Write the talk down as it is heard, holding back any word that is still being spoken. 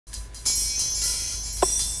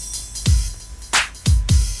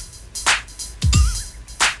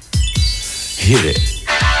Hit it.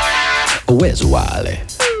 Where's Wally?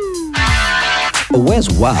 Where's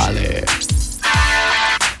Wally?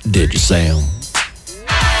 Did you say him?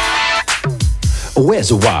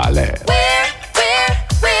 Where's Wally?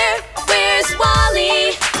 Where's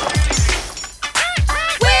Wally?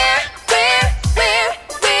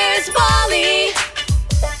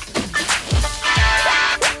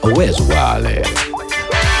 Where's Wally? Where's Wally?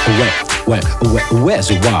 Where's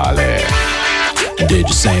Wally? Did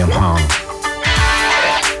you say him, huh?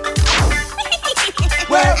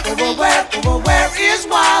 Where is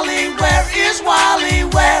Wally? Where is Wally?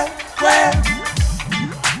 Where?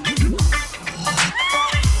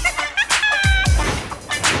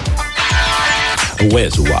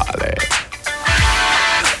 Where's Wally?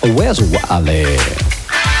 Where's Wally?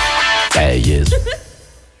 There he is.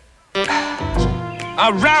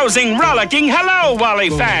 A rousing, rollicking hello, Wally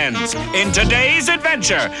fans! In today's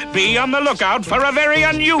adventure, be on the lookout for a very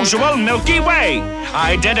unusual Milky Way.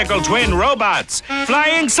 Identical twin robots,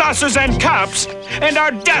 flying saucers and cups, and our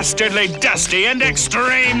dastardly dusty and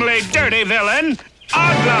extremely dirty villain,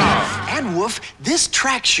 Outlaw! And Woof, this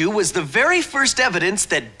track shoe was the very first evidence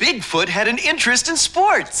that Bigfoot had an interest in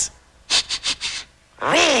sports.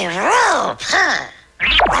 We rope, huh?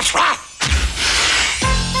 What's that?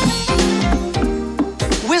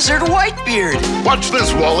 Wizard Whitebeard. Watch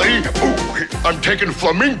this, Wally. Oh, I'm taking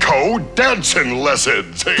flamenco dancing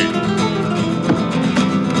lessons. Hey.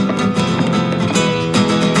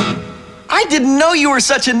 I didn't know you were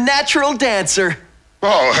such a natural dancer.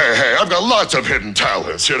 Oh, hey, I've got lots of hidden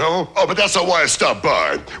talents, you know? Oh, but that's not why I stopped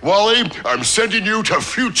by. Wally, I'm sending you to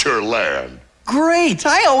Future Land. Great,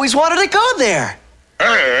 I always wanted to go there.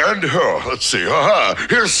 And, let's see,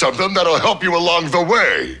 here's something that'll help you along the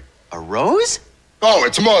way. A rose? Oh,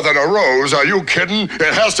 it's more than a rose, are you kidding?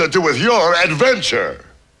 It has to do with your adventure.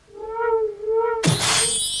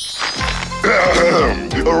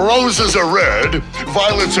 Roses are red,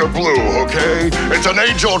 violets are blue, okay? It's an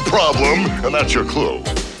age-old problem, and that's your clue.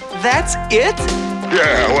 That's it?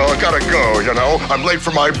 Yeah, well, I gotta go, you know? I'm late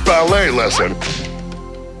for my ballet lesson.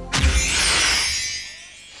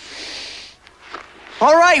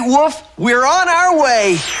 All right, Woof, we're on our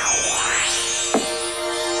way.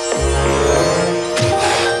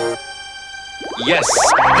 Yes,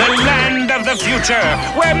 the land of the future,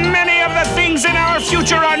 where many of the things in our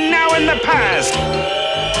future are now in the past.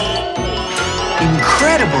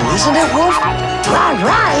 Incredible, isn't it, Woof?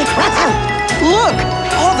 Right. Look,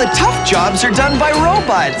 all the tough jobs are done by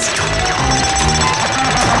robots.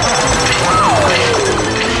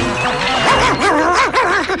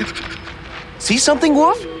 See something,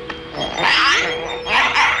 Woof?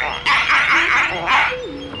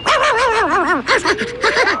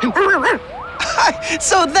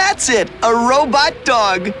 So that's it, a robot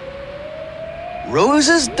dog.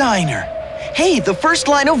 Rose's Diner. Hey, the first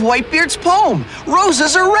line of Whitebeard's poem.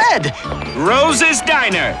 Roses are red. Rose's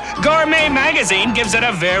Diner. Gourmet magazine gives it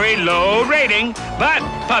a very low rating, but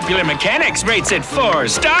Popular Mechanics rates it 4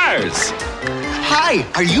 stars. Hi,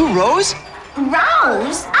 are you Rose?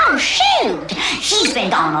 Rose? Oh, shoot. She's been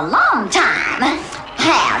gone a long time.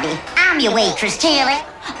 Howdy, I'm your waitress, Tilly.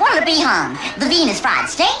 What'll it be, hon? The Venus fried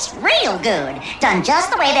steak's real good. Done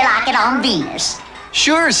just the way they like it on Venus.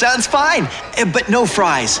 Sure, sounds fine, but no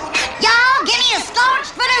fries. Y'all, give me a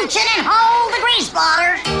scorched fettuccine and hold the grease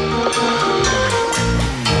blotters.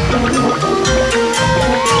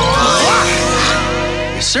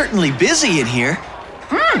 You're certainly busy in here.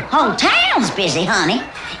 Whole town's busy, honey.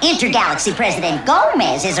 Intergalaxy President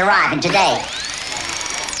Gomez is arriving today.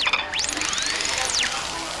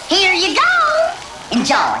 Here you go.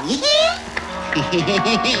 Enjoy, you hear?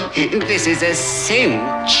 This is a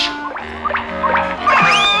cinch.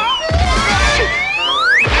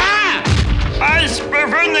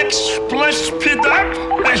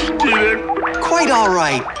 Quite all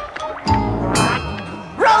right.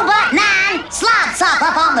 Robot 9, slide sop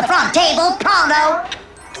up on the front table, pronto.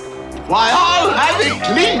 Why, I'll have it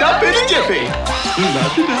cleaned up in a jiffy.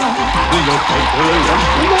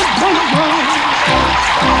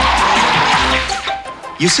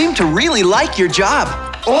 You seem to really like your job.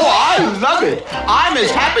 Oh, I love it. I'm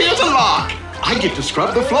as happy as a lark. I get to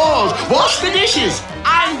scrub the floors, wash the dishes.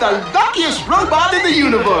 I'm the luckiest robot in the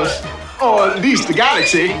universe. Or at least the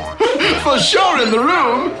galaxy. For sure in the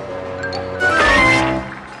room.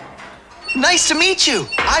 Nice to meet you.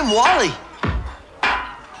 I'm Wally.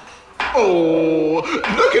 Oh,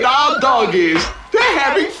 look at our doggies. They're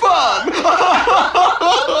having fun.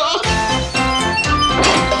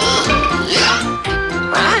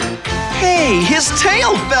 Hey, his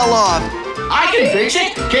tail fell off. I can fix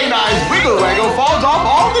it. K9's wiggle waggle falls off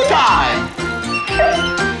all the time.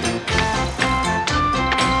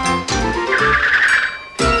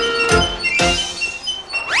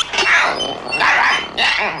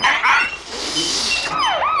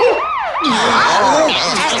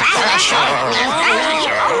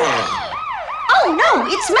 Oh no,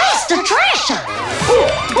 it's Master Trasher!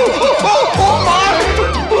 Oh my!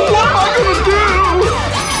 What am I gonna do?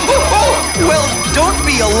 Well, don't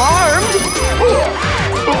be alarmed.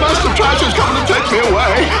 But Master Trasher's coming to take me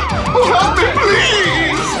away. Help me,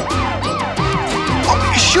 please!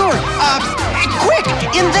 Sure. Quick,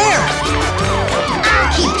 in there. I'll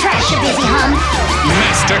keep Trasher busy, hon.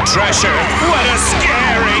 Mr. Trasher, what a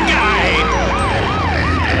scary guy!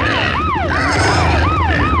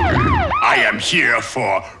 I am here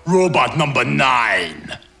for robot number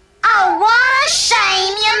 9. Oh, what a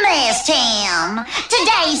shame you missed him.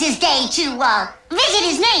 Today's his day to, visit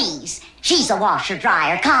his niece. She's a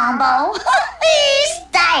washer-dryer combo. He's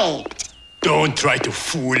stacked. Don't try to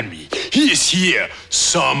fool me. He is here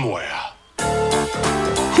somewhere.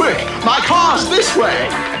 Quick, my car's this way.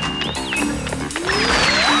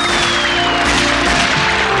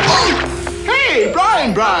 Hey,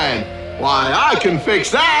 Brian. Why, I can fix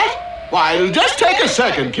that. Why, it'll just take a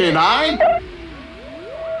second, K9.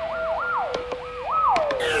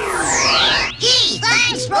 Gee,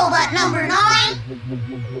 thanks, robot number 9.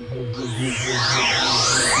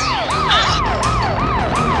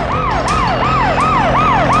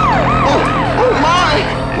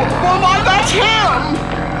 Oh my, that's him!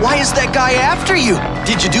 Why is that guy after you?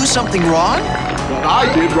 Did you do something wrong? What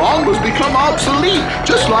I did wrong was become obsolete,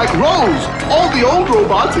 just like Rose. All the old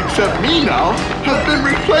robots, except me now, have been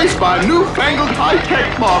replaced by newfangled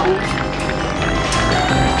high-tech models.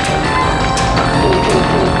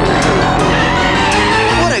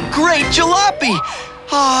 What a great jalopy!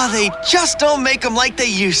 Ah, they just don't make them like they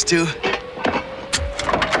used to.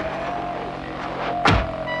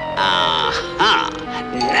 Aha!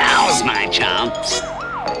 Now's my chance.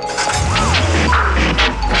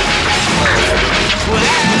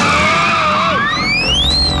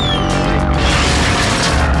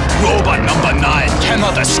 Robot number 9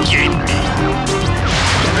 cannot escape me.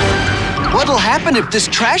 What'll happen if this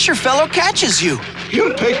Trasher fellow catches you?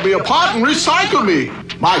 He'll take me apart and recycle me.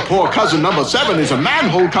 My poor cousin number 7 is a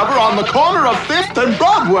manhole cover on the corner of 5th and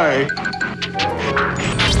Broadway.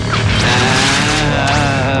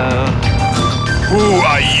 Who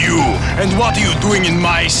are you? And what are you doing in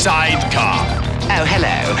my sidecar? Oh,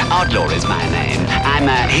 hello. Outlaw is my name. I'm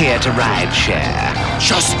here to ride share.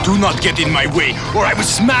 Just do not get in my way, or I will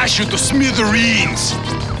smash you to smithereens.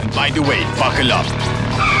 And by the way, buckle up.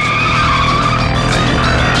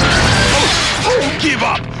 Oh, give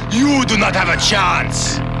up! You do not have a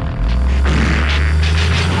chance.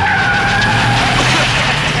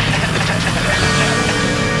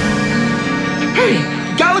 Hey,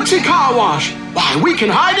 Galaxy Car Wash. Why, we can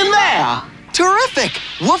hide in there. Terrific!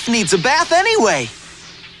 Woof needs a bath anyway.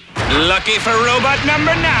 Lucky for robot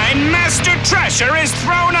number 9, Master Trasher is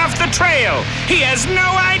thrown off the trail. He has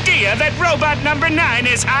no idea that robot number 9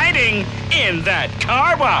 is hiding in that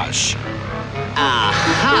car wash.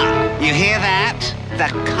 Aha! You hear that? The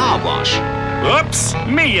car wash. Oops,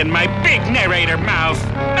 me and my big narrator mouth.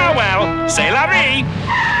 Oh well, c'est la vie.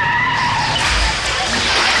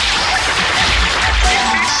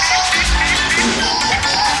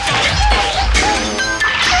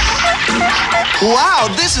 Wow,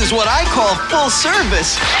 this is what I call full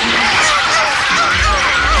service.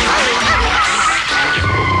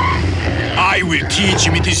 I will teach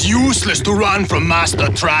him it is useless to run from Master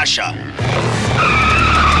Trasher.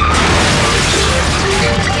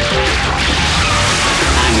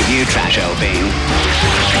 I'm with you, Trash old bean.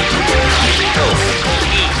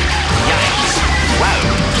 Yikes. Whoa.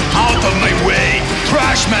 Out of my way!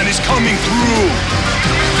 Trashman is coming through!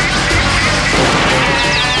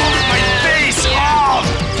 My face off!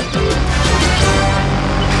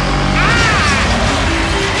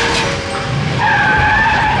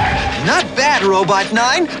 Not bad, Robot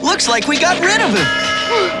 9. Looks like we got rid of him.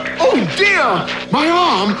 Oh dear, my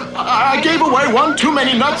arm. I gave away one too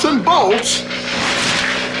many nuts and bolts.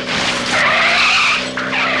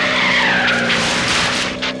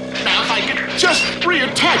 Now if I can just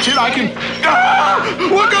reattach it, I can...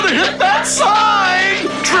 we're gonna hit that sign!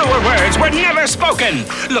 Truer words were never spoken.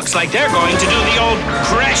 Looks like they're going to do the old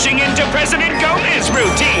crashing into President Gomez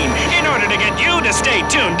routine in order to get you to stay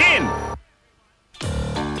tuned in.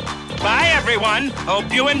 Bye, everyone.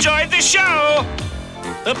 Hope you enjoyed the show.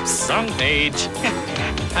 Oops, wrong page.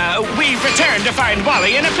 We've returned to find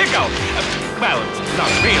Wally in a pickle. Well, not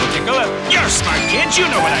a real pickle. You're smart, kids. You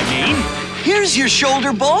know what I mean. Here's your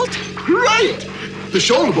shoulder bolt. Right! The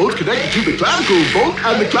shoulder bolt connected to the clavicle bolt,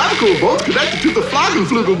 and the clavicle bolt connected to the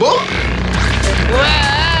flagel bolt.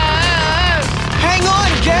 Hang on,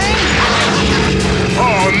 gang!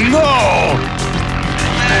 Oh no!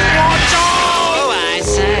 Watch out!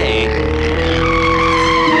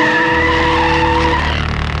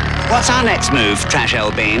 What's our next move, Trash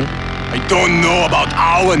Old Bean? I don't know about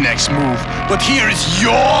our next move, but here is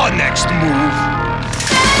your next move.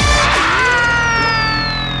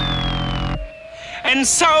 And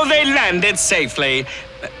so they landed safely.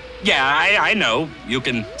 Yeah, I know. You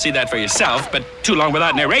can see that for yourself, but too long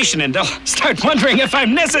without narration and they'll start wondering if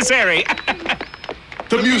I'm necessary.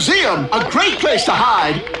 The museum, a great place to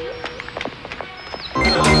hide.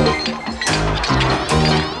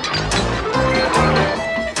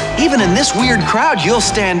 Even in this weird crowd, you'll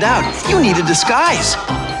stand out. You need a disguise.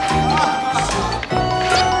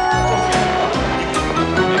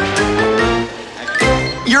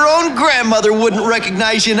 Your own grandmother wouldn't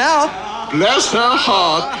recognize you now. Bless her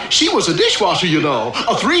heart. She was a dishwasher, you know.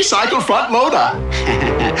 A 3-cycle front loader.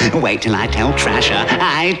 Wait till I tell Trasher.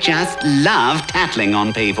 I just love tattling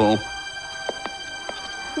on people.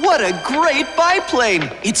 What a great biplane.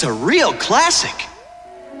 It's a real classic.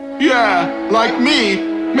 Yeah, like me.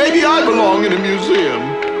 Maybe I belong in a museum.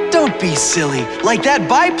 Don't be silly. Like that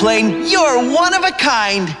biplane, you're one of a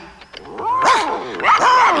kind.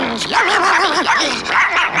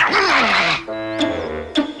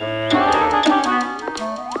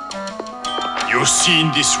 You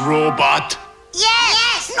seen this robot?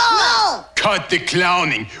 Yes! No! Cut the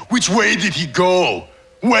clowning. Which way did he go?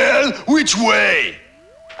 Well, which way?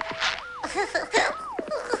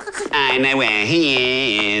 I know where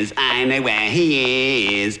he is, I know where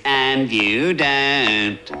he is, and you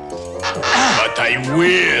don't. But I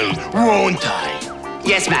will, won't I?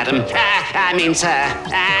 Yes, madam. I mean, sir.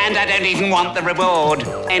 And I don't even want the reward.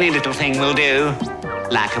 Any little thing will do.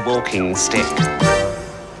 Like a walking stick.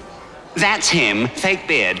 That's him. Fake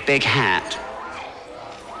beard, big hat.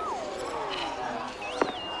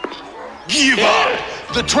 Give up!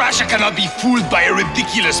 The Trasher cannot be fooled by a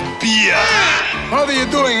ridiculous beard. What are you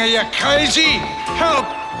doing? Are you crazy? Help!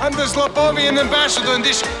 I'm the Slopovian ambassador and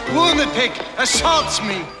this lunatic assaults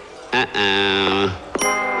me. Uh-oh.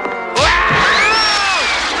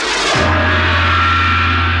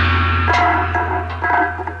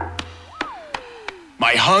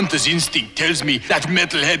 My hunter's instinct tells me that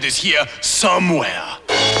metalhead is here somewhere.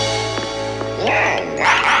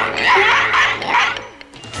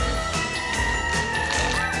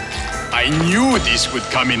 I knew this would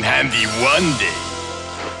come in handy one day.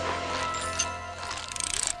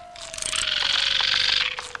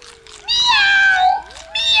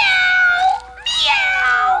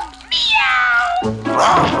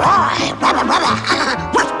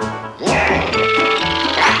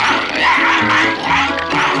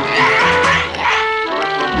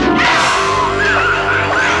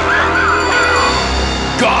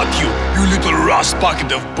 Got you, you little rust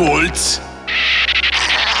bucket of bolts.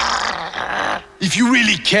 If you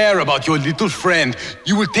really care about your little friend,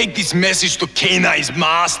 you will take this message to K9's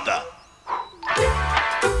master.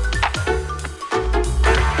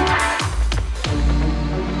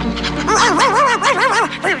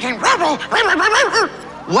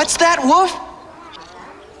 What's that, Wolf?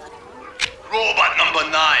 Robot number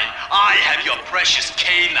 9, I have your precious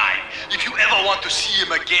K9. If you ever want to see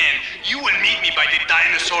him again, you will meet me by the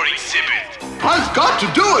dinosaur exhibit. I've got to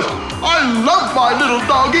do it. I love my little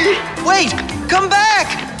doggy. Wait, come back!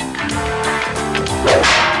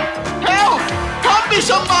 Help! Help me,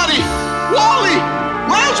 somebody! Wally!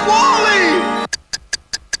 Where's Wally?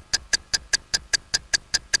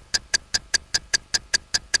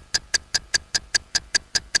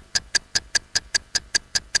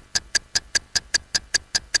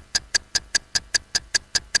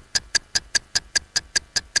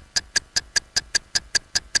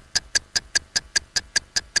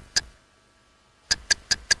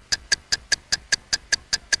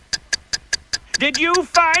 Did you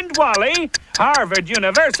find Wally? Harvard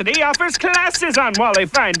University offers classes on Wally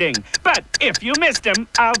finding. But if you missed him,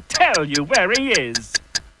 I'll tell you where he is.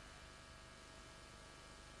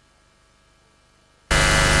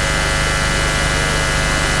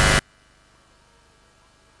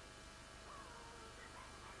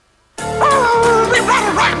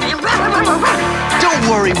 Don't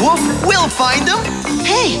worry, Wolf. We'll find him.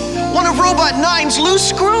 Hey, one of Robot 9's loose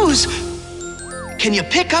screws. Can you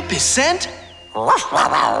pick up his scent?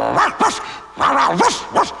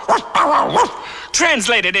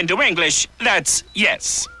 Translated into English, that's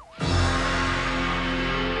yes.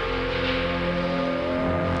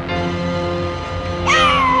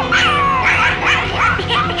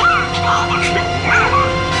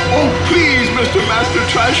 Oh, please, Mr. Master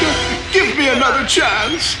Trasher, give me another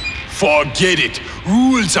chance. Forget it.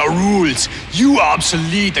 Rules are rules. You are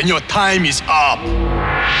obsolete and your time is up.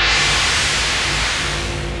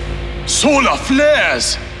 Solar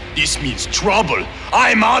flares! This means trouble.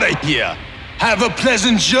 I'm out of here. Have a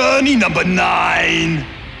pleasant journey, number 9.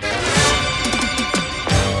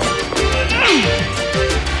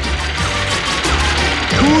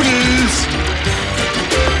 Toodles!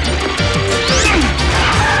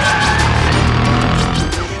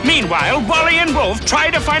 Meanwhile, Wally and Wolf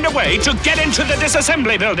try to find a way to get into the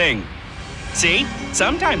disassembly building. See?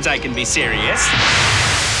 Sometimes I can be serious.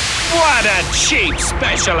 What a cheap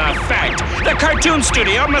special effect! The cartoon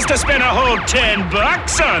studio must have spent a whole $10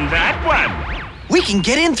 on that one. We can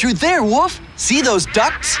get in through there, Wolf. See those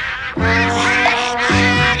ducts?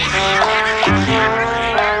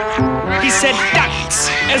 He said ducts,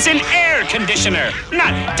 as in air conditioner,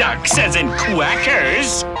 not ducks as in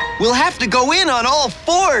quackers. We'll have to go in on all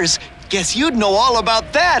 4s. Guess you'd know all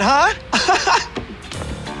about that, huh?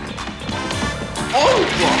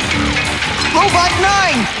 Robot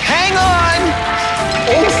 9, hang on!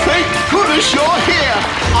 Oh, thank goodness you're here.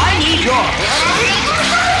 I need your help.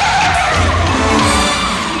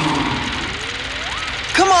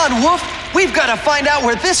 Come on, Wolf. We've got to find out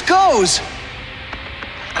where this goes.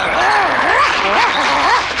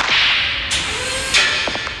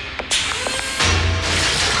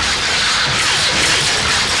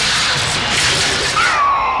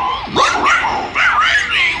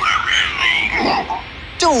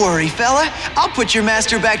 Don't worry, fella. I'll put your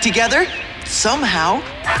master back together. Somehow.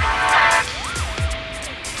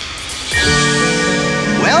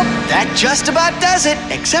 Well, that just about does it,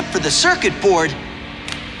 except for the circuit board.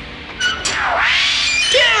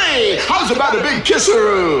 Tilly, how's about a big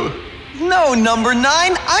kisseroo? No, number 9,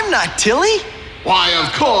 I'm not Tilly. Why,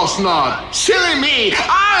 of course not. Silly me,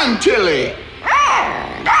 I'm Tilly.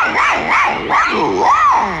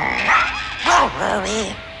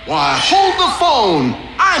 Why, hold the phone.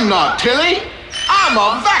 I'm not Tilly. I'm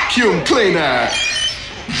a vacuum cleaner.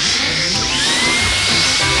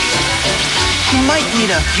 He might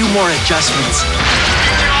need a few more adjustments.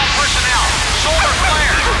 Attention all personnel. Solar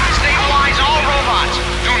flare. Stabilize all robots.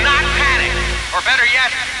 Do not panic. Or better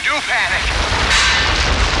yet, do panic.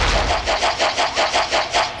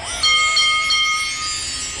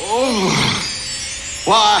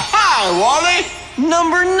 Why, hi, Wally.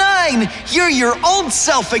 Number 9, you're your old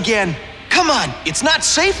self again. Come on, it's not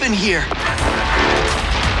safe in here.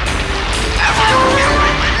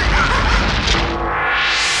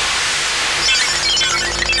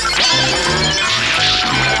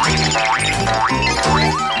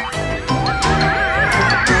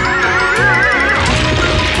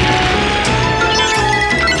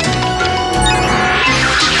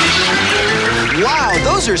 Wow,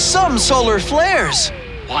 those are some solar flares.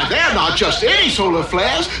 Why, they're not just any solar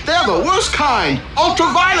flares. They're the worst kind.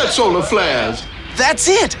 Ultraviolet solar flares. That's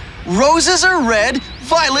it. Roses are red,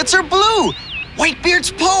 violets are blue. Whitebeard's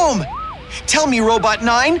poem. Tell me, Robot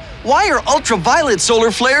 9, why are ultraviolet solar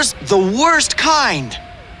flares the worst kind?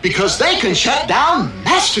 Because they can shut down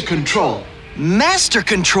master control. Master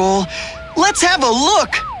control? Let's have a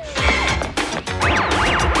look.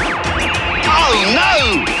 Oh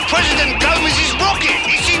no! President Gomez's rocket!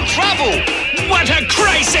 It's in trouble! What a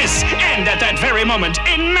crisis! And at that very moment,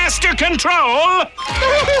 in master control...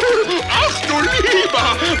 Ach du lieber!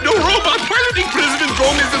 The robot piloting President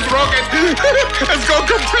Gomez's rocket has gone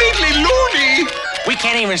completely loony! We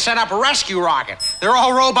can't even set up a rescue rocket. They're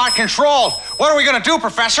all robot controlled. What are we gonna do,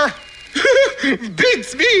 Professor?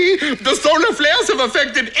 Beats me! The solar flares have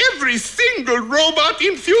affected every single robot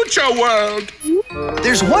in Future World!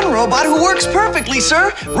 There's one robot who works perfectly,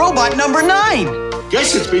 sir. Robot number 9.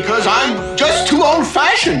 Guess it's because I'm just too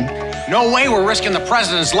old-fashioned. No way we're risking the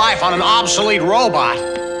president's life on an obsolete robot.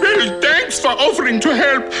 Well, thanks for offering to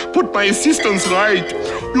help put my assistants right.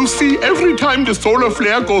 You see, every time the solar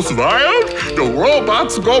flare goes wild, the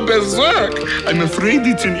robots go berserk. I'm afraid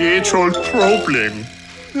it's an age-old problem.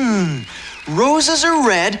 Roses are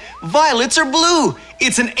red, violets are blue.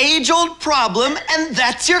 It's an age-old problem, and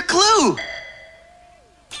that's your clue.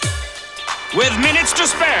 With minutes to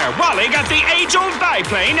spare, Wally got the age-old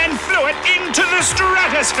biplane and flew it into the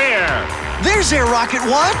stratosphere. There's Air Rocket 1.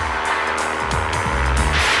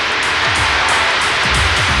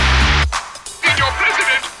 Your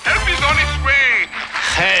president, help is on its way.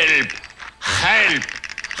 Help! Help!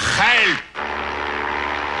 Help!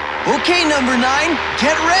 Okay, number 9,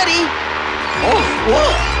 get ready.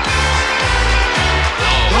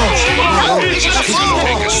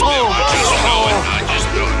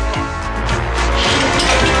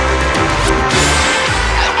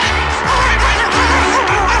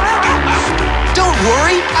 Don't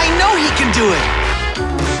worry, I know he can do it.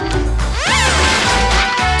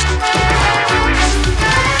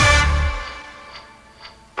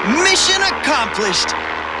 Mission accomplished.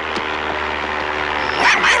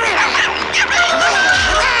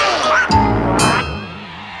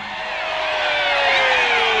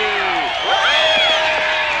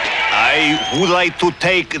 would like to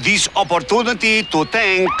take this opportunity to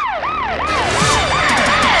thank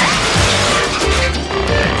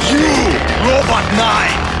You, Robot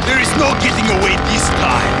 9! There is no getting away this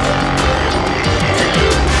time!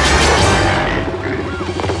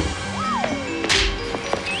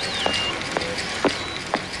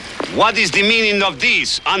 What is the meaning of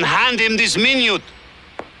this? Unhand him this minute.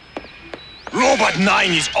 Robot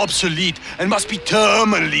 9 is obsolete and must be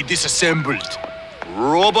terminally disassembled.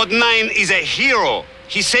 Robot 9 is a hero.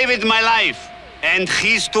 He saved my life, and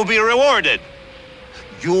he's to be rewarded.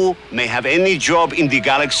 You may have any job in the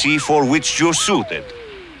galaxy for which you're suited,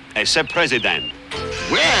 except president.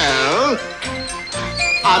 Well,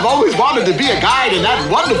 I've always wanted to be a guide in that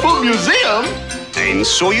wonderful museum. And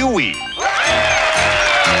so you will.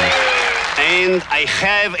 And I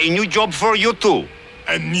have a new job for you, too.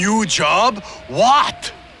 A new job?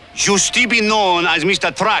 What? You still be known as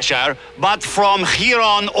Mr. Trasher, but from here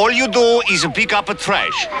on, all you do is pick up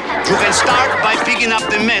trash. You can start by picking up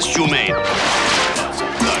the mess you made.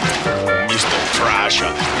 Mr.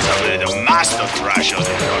 Trasher is the master Trasher.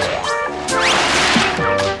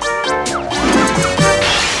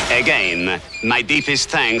 Again, my deepest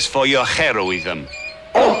thanks for your heroism.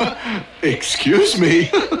 Oh, excuse me.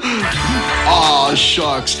 Aw,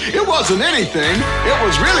 shucks. It wasn't anything. It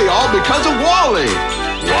was really all because of Wally.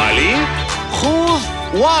 Wally? Who's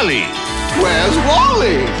Wally? Where's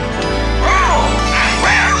Wally?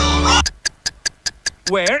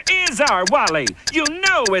 Where is our Wally? You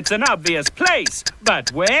know it's an obvious place,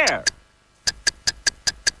 but where?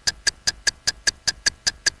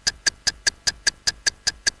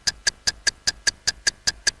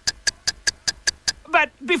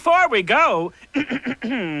 But before we go,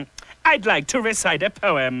 I'd like to recite a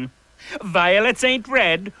poem. Violets ain't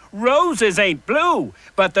red, roses ain't blue,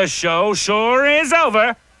 but the show sure is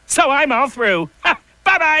over, so I'm all through.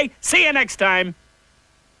 Bye-bye, see you next time.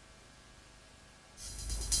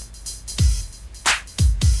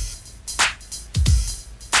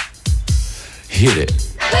 Hit it.